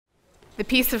The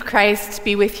peace of Christ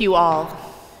be with you all.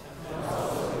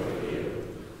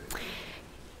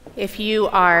 If you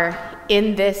are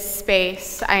in this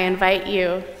space, I invite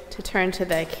you to turn to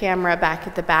the camera back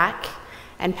at the back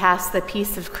and pass the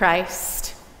peace of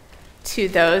Christ to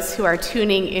those who are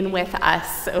tuning in with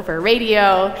us over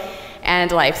radio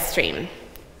and live stream.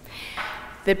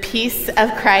 The peace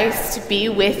of Christ be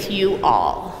with you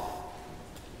all.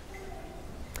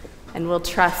 And we'll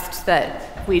trust that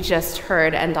we just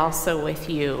heard, and also with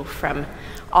you from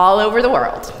all over the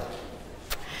world.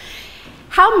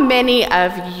 How many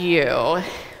of you,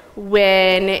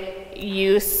 when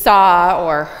you saw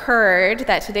or heard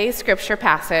that today's scripture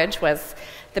passage was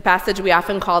the passage we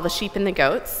often call the sheep and the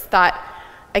goats, thought,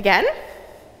 again?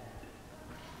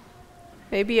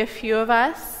 Maybe a few of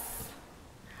us.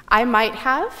 I might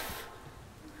have.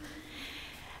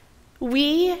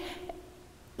 We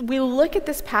look at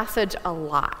this passage a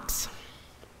lot.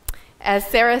 As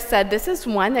Sarah said, this is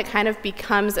one that kind of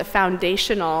becomes a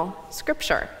foundational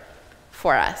scripture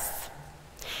for us.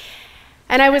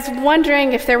 And I was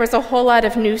wondering if there was a whole lot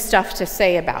of new stuff to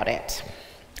say about it.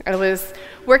 I was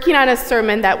working on a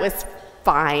sermon that was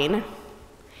fine,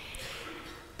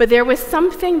 but there was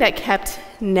something that kept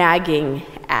nagging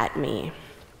at me.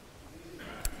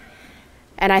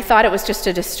 And I thought it was just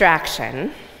a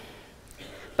distraction.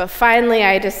 But finally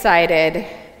I decided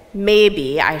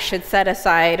maybe I should set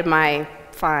aside my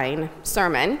fine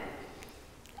sermon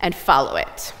and follow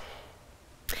it.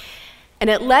 And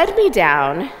it led me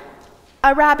down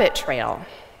a rabbit trail.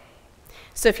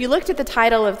 So if you looked at the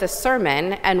title of the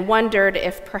sermon and wondered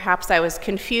if perhaps I was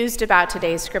confused about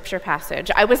today's scripture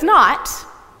passage, I was not.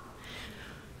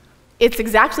 It's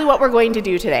exactly what we're going to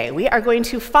do today. We are going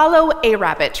to follow a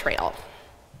rabbit trail.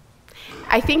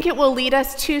 I think it will lead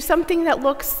us to something that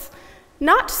looks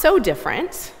not so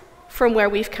different from where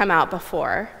we've come out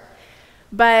before,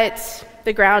 but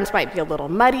the ground might be a little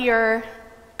muddier,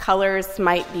 colors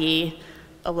might be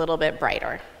a little bit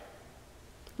brighter,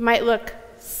 might look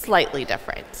slightly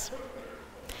different.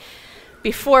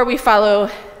 Before we follow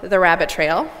the rabbit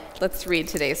trail, let's read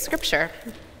today's scripture.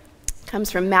 It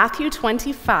comes from Matthew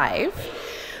 25,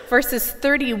 verses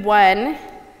 31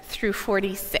 through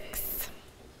 46.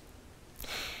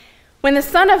 When the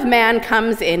Son of Man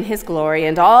comes in his glory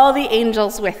and all the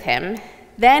angels with him,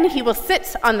 then he will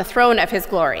sit on the throne of his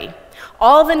glory.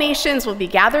 All the nations will be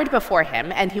gathered before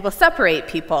him, and he will separate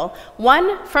people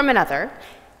one from another,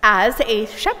 as a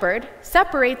shepherd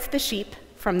separates the sheep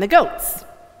from the goats.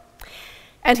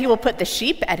 And he will put the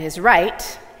sheep at his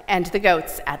right and the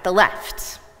goats at the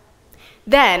left.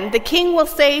 Then the king will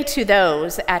say to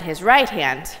those at his right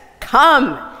hand,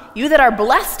 "Come, you that are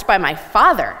blessed by my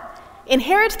Father,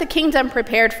 inherit the kingdom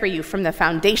prepared for you from the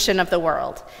foundation of the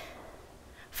world.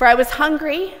 For I was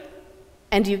hungry,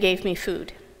 and you gave me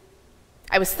food.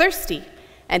 I was thirsty,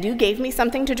 and you gave me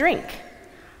something to drink.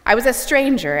 I was a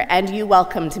stranger, and you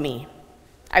welcomed me.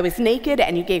 I was naked,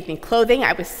 and you gave me clothing.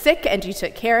 I was sick, and you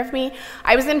took care of me.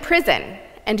 I was in prison,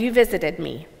 and you visited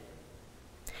me."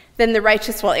 Then the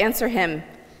righteous will answer him,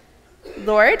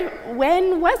 "Lord,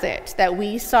 when was it that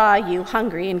we saw you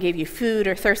hungry and gave you food,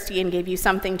 or thirsty and gave you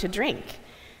something to drink?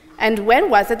 And when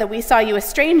was it that we saw you a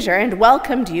stranger and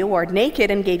welcomed you, or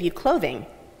naked and gave you clothing?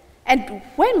 And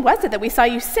when was it that we saw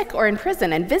you sick or in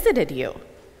prison and visited you?"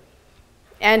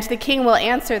 And the king will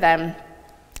answer them,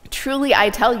 "Truly I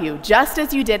tell you, just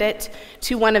as you did it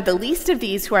to one of the least of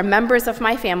these who are members of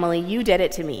my family, you did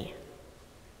it to me."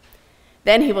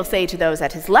 Then he will say to those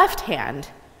at his left hand,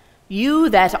 "You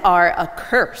that are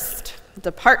accursed,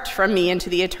 depart from me into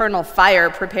the eternal fire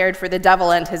prepared for the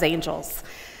devil and his angels.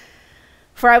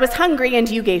 For I was hungry, and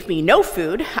you gave me no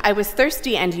food. I was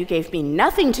thirsty, and you gave me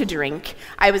nothing to drink.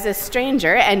 I was a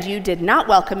stranger, and you did not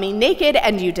welcome me. Naked,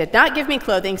 and you did not give me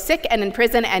clothing. Sick and in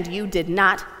prison, and you did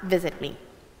not visit me."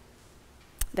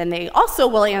 Then they also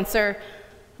will answer,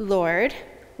 "Lord,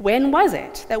 when was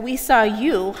it that we saw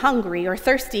you hungry or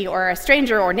thirsty or a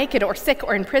stranger or naked or sick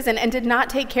or in prison and did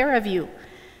not take care of you?"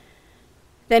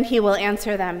 Then he will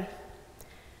answer them,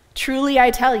 "Truly I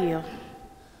tell you,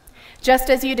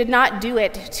 just as you did not do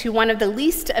it to one of the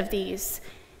least of these,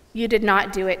 you did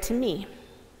not do it to me."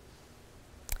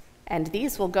 And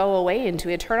these will go away into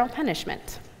eternal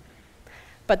punishment,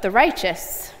 but the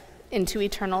righteous into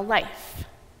eternal life.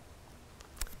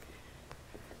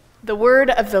 The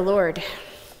word of the Lord.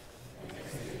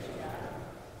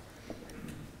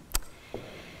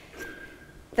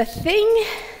 The thing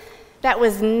that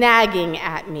was nagging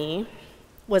at me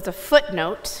was a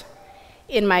footnote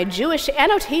in my Jewish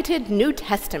annotated New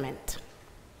Testament.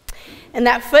 And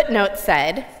that footnote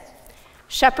said,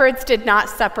 "Shepherds did not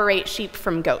separate sheep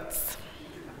from goats."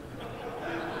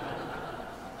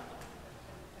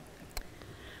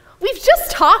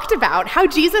 talked about how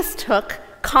Jesus took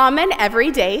common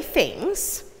everyday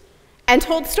things and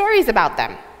told stories about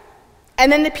them.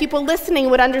 And then the people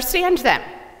listening would understand them.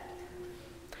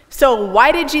 So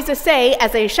why did Jesus say,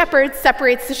 as a shepherd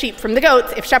separates the sheep from the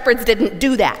goats, if shepherds didn't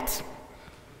do that?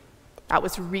 That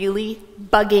was really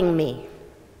bugging me.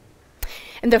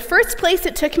 And the first place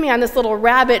it took me on this little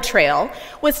rabbit trail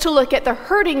was to look at the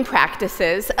herding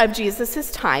practices of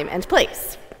Jesus' time and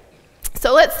place.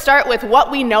 So let's start with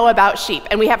what we know about sheep.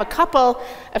 And we have a couple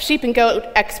of sheep and goat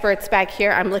experts back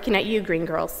here. I'm looking at you, green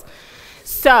girls.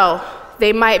 So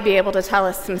they might be able to tell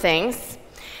us some things.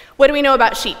 What do we know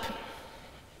about sheep?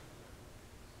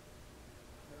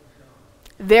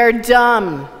 They're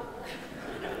dumb.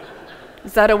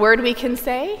 Is that a word we can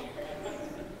say?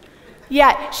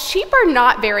 Yeah, sheep are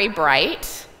not very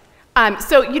bright.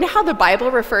 So you know how the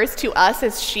Bible refers to us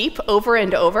as sheep over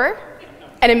and over?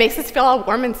 And it makes us feel all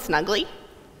warm and snuggly?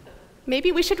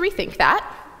 Maybe we should rethink that.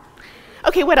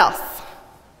 Okay, what else?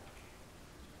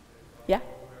 Yeah?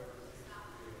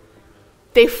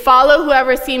 They follow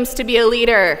whoever seems to be a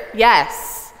leader.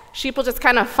 Yes. Sheep will just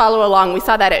kind of follow along. We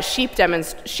saw that at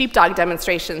sheepdog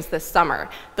demonstrations this summer.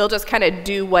 They'll just kind of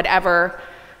do whatever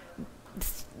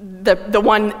the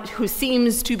one who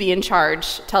seems to be in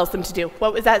charge tells them to do.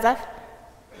 What was that, Zeph?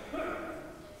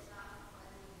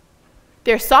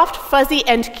 They're soft, fuzzy,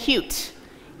 and cute.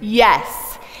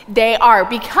 Yes, they are,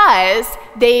 because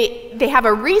they have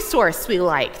a resource we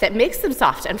like that makes them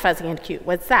soft and fuzzy and cute.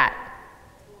 What's that?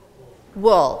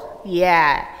 Wool.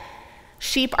 Yeah.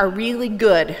 Sheep are really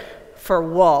good for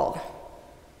wool.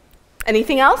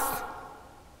 Anything else?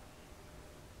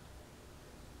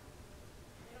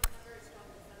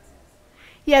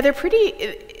 Yeah, they're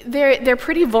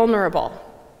pretty vulnerable.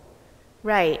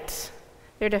 Right.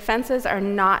 Their defenses are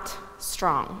not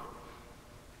strong.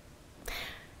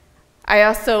 I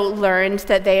also learned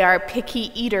that they are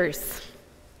picky eaters.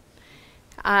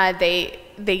 They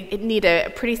need a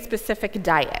pretty specific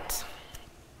diet.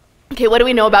 Okay, what do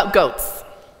we know about goats?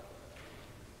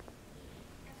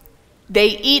 They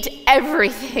eat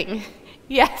everything.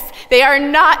 Yes, they are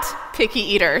not picky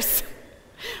eaters.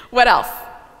 What else?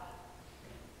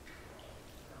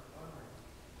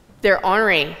 They're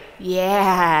ornery.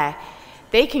 Yeah.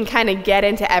 They can kind of get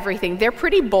into everything. They're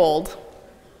pretty bold.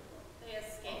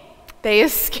 They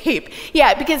escape.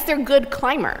 Yeah, because they're good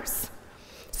climbers.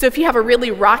 So if you have a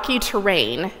really rocky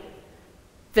terrain,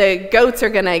 the goats are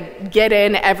going to get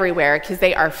in everywhere because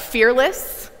they are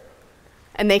fearless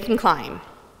and they can climb.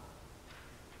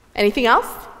 Anything else?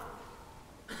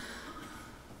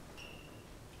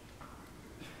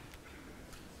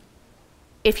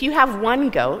 If you have one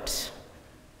goat,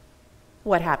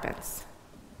 what happens?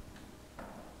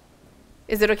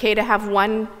 Is it okay to have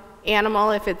one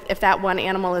animal if that one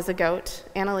animal is a goat,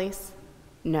 Annalise?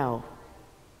 No.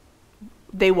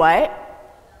 They what?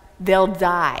 They'll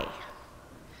die.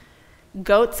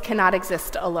 Goats cannot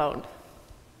exist alone.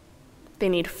 They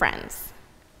need friends.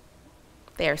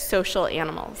 They are social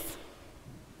animals.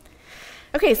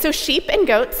 Okay, so sheep and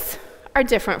goats are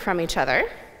different from each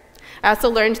other. I also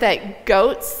learned that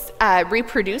goats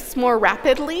reproduce more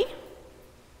rapidly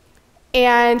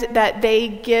and that they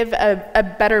give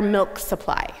a better milk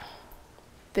supply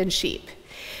than sheep.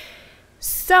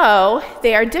 So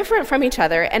they are different from each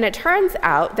other, and it turns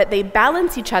out that they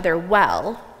balance each other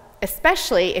well,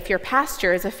 especially if your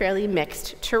pasture is a fairly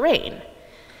mixed terrain.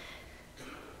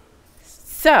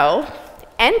 So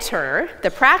enter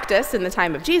the practice in the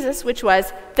time of Jesus, which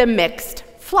was the mixed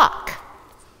flock.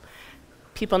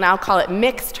 People now call it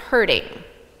mixed herding.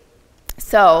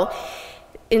 So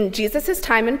in Jesus'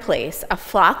 time and place, a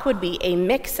flock would be a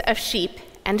mix of sheep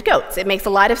and goats. It makes a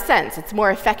lot of sense. It's more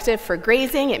effective for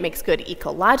grazing. It makes good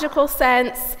ecological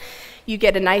sense. You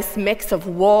get a nice mix of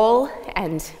wool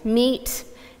and meat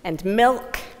and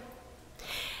milk.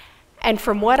 And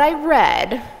from what I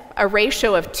read, a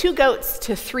ratio of 2 goats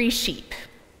to 3 sheep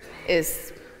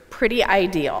is pretty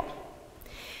ideal.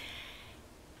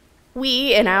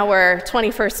 We, in our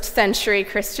 21st century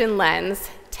Christian lens,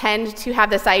 tend to have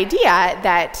this idea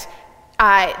that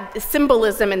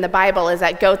symbolism in the Bible is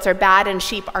that goats are bad and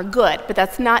sheep are good, but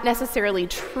that's not necessarily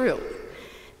true.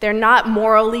 They're not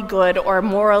morally good or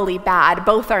morally bad.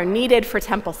 Both are needed for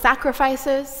temple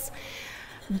sacrifices.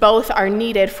 Both are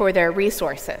needed for their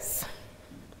resources.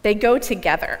 They go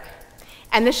together.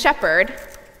 And the shepherd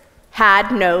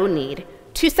had no need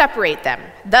to separate them.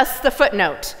 Thus the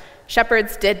footnote,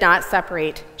 shepherds did not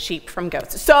separate sheep from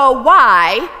goats. So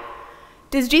why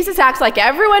does Jesus act like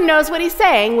everyone knows what he's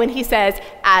saying when he says,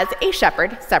 as a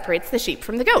shepherd separates the sheep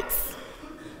from the goats?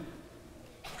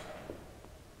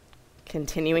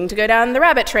 Continuing to go down the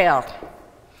rabbit trail.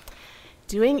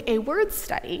 Doing a word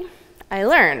study, I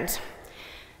learned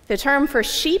the term for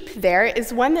sheep there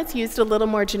is one that's used a little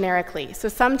more generically. So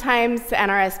sometimes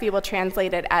NRSV will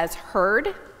translate it as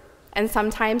herd, and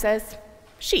sometimes as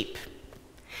sheep.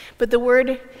 But the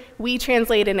word we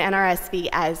translate in NRSV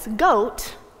as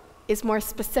goat is more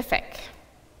specific.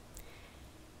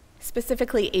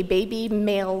 Specifically, a baby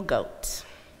male goat.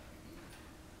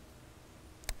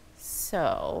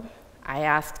 So I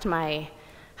asked my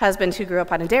husband, who grew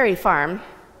up on a dairy farm,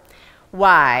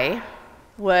 why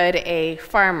would a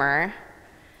farmer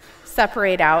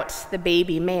separate out the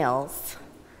baby males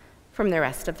from the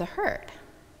rest of the herd?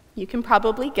 You can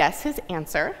probably guess his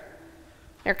answer.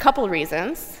 There are a couple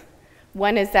reasons.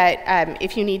 One is that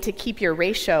if you need to keep your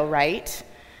ratio right,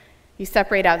 you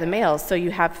separate out the males so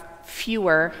you have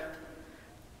fewer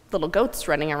little goats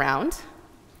running around.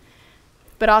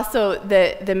 But also,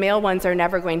 the male ones are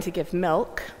never going to give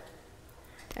milk,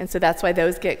 and so that's why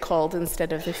those get culled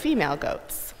instead of the female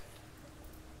goats.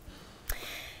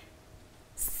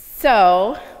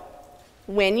 So,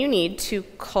 when you need to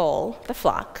cull the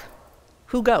flock,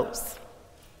 who goes?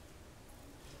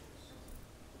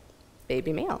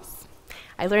 Baby males.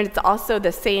 I learned it's also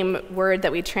the same word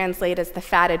that we translate as the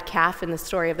fatted calf in the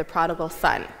story of the prodigal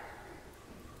son.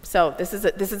 So this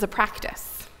is a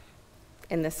practice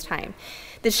in this time.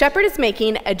 The shepherd is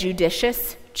making a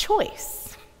judicious choice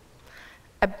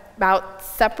about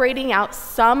separating out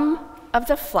some of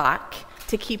the flock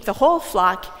to keep the whole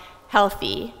flock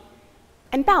healthy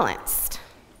and balanced.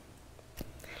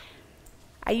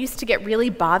 I used to get really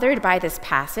bothered by this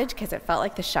passage because it felt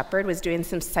like the shepherd was doing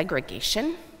some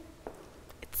segregation.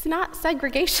 It's not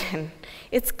segregation.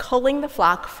 It's culling the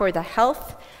flock for the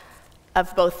health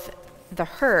of both the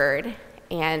herd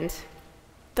and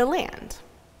the land.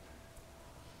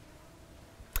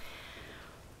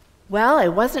 Well, I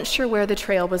wasn't sure where the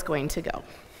trail was going to go.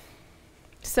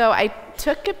 So I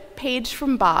took a page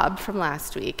from Bob from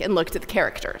last week and looked at the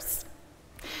characters.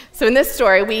 So in this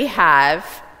story, we have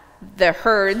the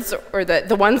herds, or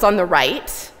the ones on the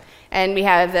right, and we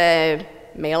have the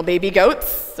male baby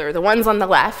goats, or the ones on the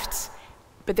left,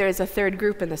 but there's a third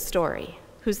group in the story.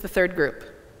 Who's the third group?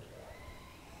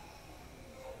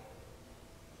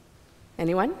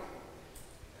 Anyone?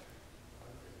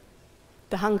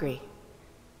 The hungry,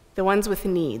 the ones with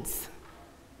needs.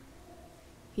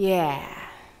 Yeah.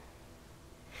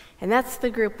 And that's the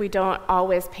group we don't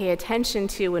always pay attention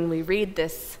to when we read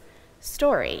this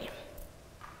story.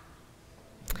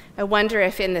 I wonder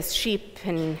if in this sheep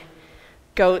and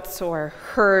goats or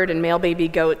herd and male baby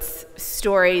goats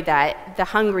story that the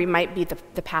hungry might be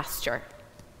the pasture.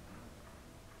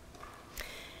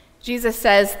 Jesus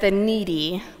says the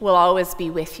needy will always be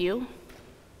with you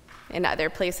in other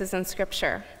places in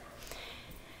Scripture.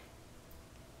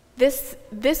 This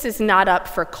is not up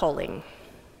for culling.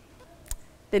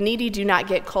 The needy do not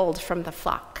get culled from the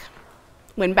flock.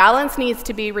 When balance needs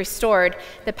to be restored,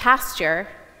 the pasture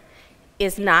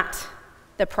is not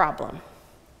the problem.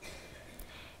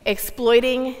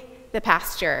 Exploiting the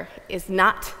pasture is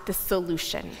not the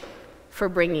solution for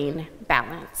bringing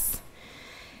balance.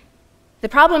 The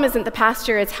problem isn't the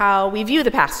pasture, it's how we view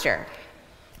the pasture.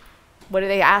 What do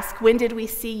they ask? When did we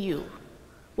see you?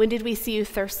 When did we see you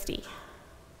thirsty?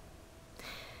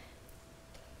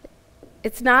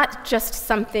 It's not just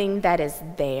something that is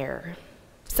there,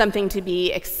 something to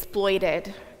be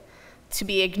exploited, to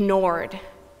be ignored.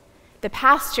 The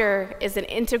pasture is an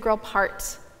integral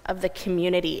part of the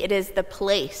community. It is the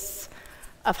place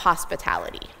of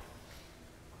hospitality.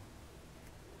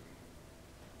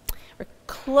 We're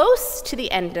close to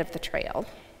the end of the trail,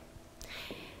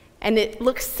 and it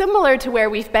looks similar to where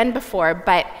we've been before,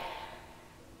 but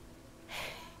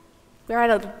we're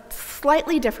at a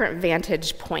slightly different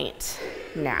vantage point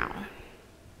now.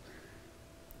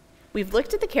 We've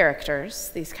looked at the characters,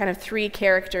 these kind of three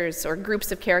characters or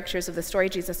groups of characters of the story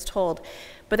Jesus told,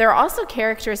 but there are also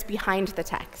characters behind the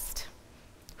text.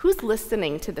 Who's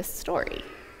listening to this story?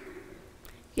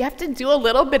 You have to do a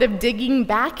little bit of digging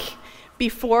back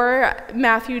before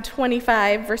Matthew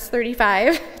 25, verse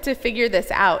 35, to figure this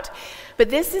out. But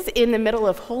this is in the middle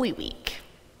of Holy Week.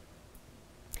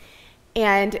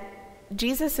 And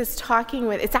Jesus is talking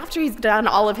with, it's after he's done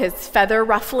all of his feather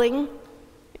ruffling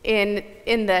in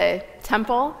the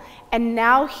temple, and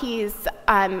now he's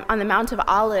on the Mount of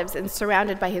Olives and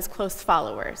surrounded by his close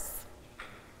followers.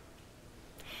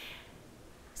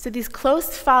 So these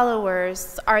close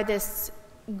followers are this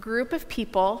group of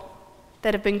people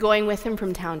that have been going with him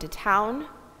from town to town.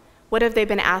 What have they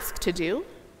been asked to do?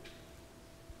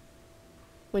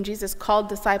 When Jesus called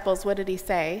disciples, what did he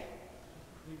say?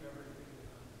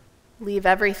 Leave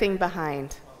everything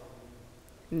behind.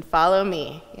 and follow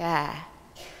me. Yeah.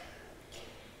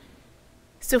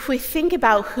 So if we think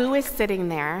about who is sitting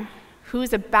there,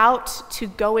 who's about to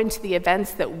go into the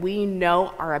events that we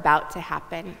know are about to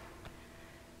happen,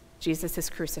 Jesus'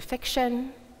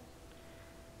 crucifixion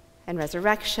and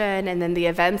resurrection, and then the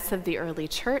events of the early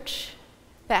church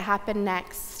that happened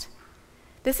next.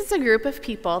 This is a group of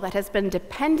people that has been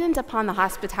dependent upon the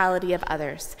hospitality of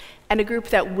others, and a group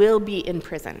that will be in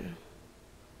prison.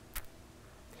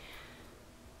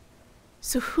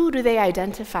 So who do they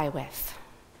identify with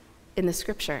in the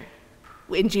scripture,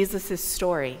 in Jesus'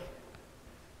 story?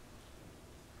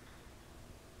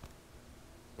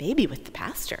 Maybe with the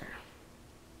pastor.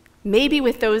 Maybe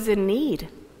with those in need.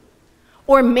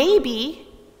 Or maybe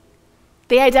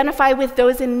they identify with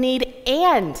those in need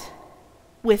and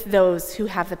with those who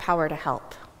have the power to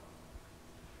help.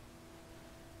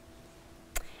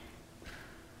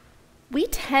 We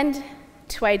tend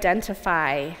to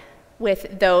identify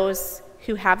with those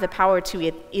who have the power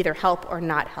to either help or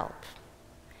not help.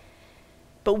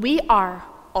 But we are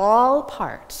all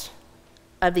part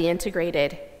of the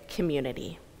integrated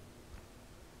community.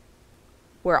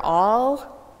 We're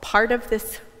all part of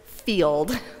this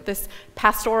field, this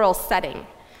pastoral setting.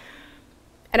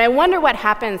 And I wonder what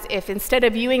happens if, instead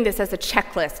of viewing this as a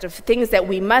checklist of things that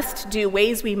we must do,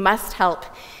 ways we must help,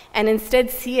 and instead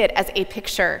see it as a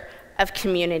picture of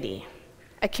community,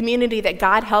 a community that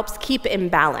God helps keep in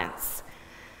balance.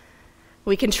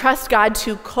 We can trust God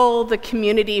to cull the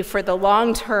community for the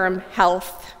long-term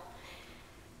health,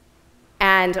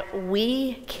 and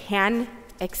we can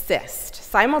exist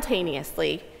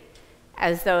simultaneously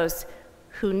as those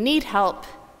who need help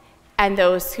and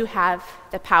those who have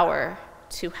the power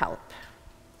to help.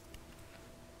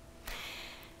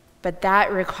 But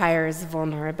that requires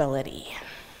vulnerability.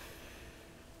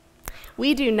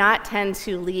 We do not tend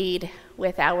to lead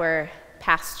with our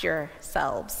pasture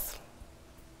selves,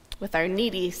 with our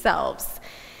needy selves.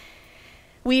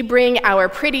 We bring our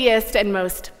prettiest and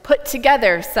most put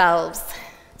together selves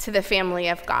to the family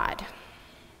of God.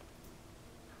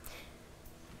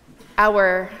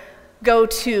 Our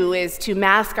go-to is to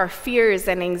mask our fears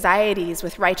and anxieties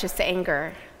with righteous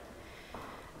anger,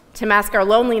 to mask our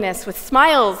loneliness with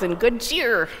smiles and good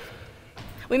cheer.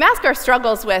 We mask our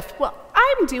struggles with, well,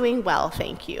 I'm doing well,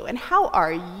 thank you, and how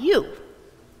are you?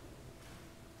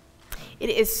 It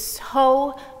is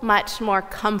so much more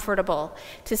comfortable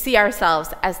to see ourselves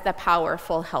as the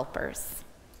powerful helpers.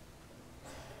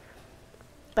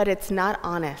 But it's not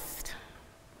honest.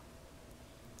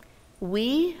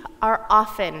 We are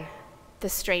often the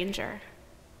stranger.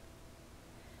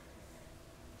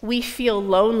 We feel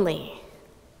lonely.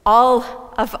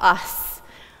 All of us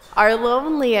are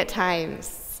lonely at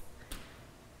times.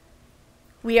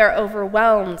 We are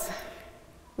overwhelmed.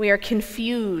 We are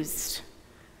confused.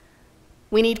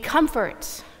 We need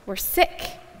comfort. We're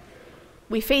sick.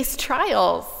 We face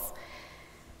trials.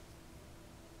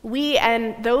 We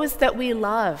and those that we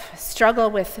love struggle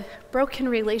with broken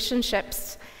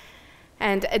relationships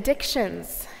and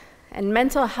addictions and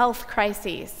mental health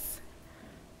crises.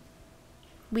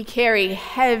 We carry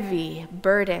heavy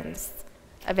burdens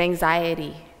of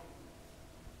anxiety.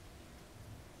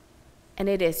 And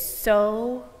it is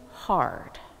so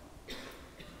hard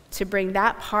to bring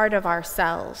that part of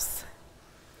ourselves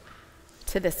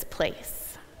to this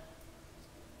place.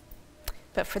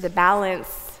 But for the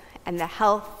balance and the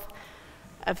health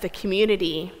of the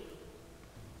community,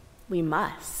 we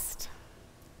must.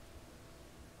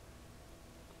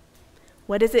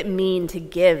 What does it mean to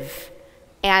give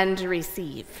and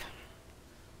receive?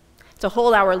 To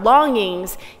hold our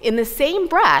longings in the same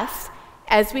breath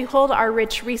as we hold our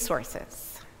rich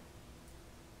resources.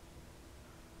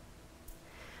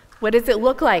 What does it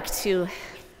look like to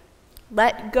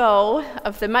let go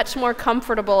of the much more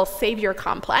comfortable savior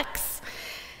complex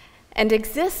and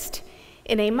exist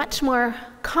in a much more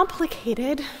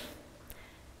complicated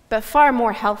but far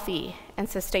more healthy and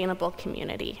sustainable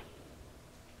community?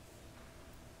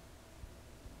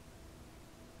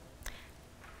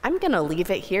 I'm going to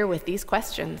leave it here with these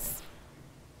questions.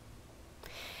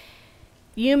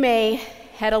 You may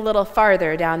head a little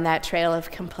farther down that trail of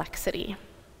complexity.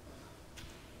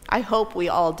 I hope we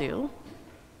all do.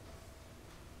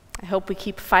 I hope we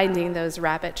keep finding those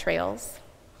rabbit trails.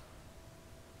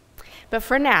 But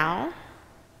for now,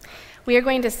 we are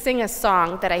going to sing a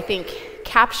song that I think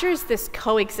captures this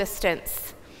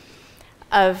coexistence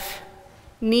of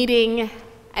needing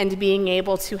and being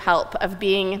able to help, of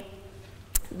being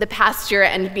the pasture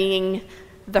and being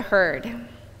the herd.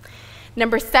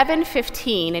 Number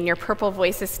 715 in your Purple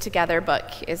Voices Together book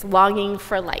is Longing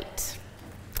for Light.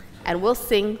 And we'll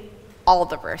sing all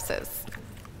the verses.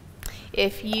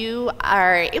 If you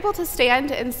are able to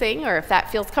stand and sing, or if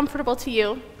that feels comfortable to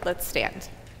you, let's stand.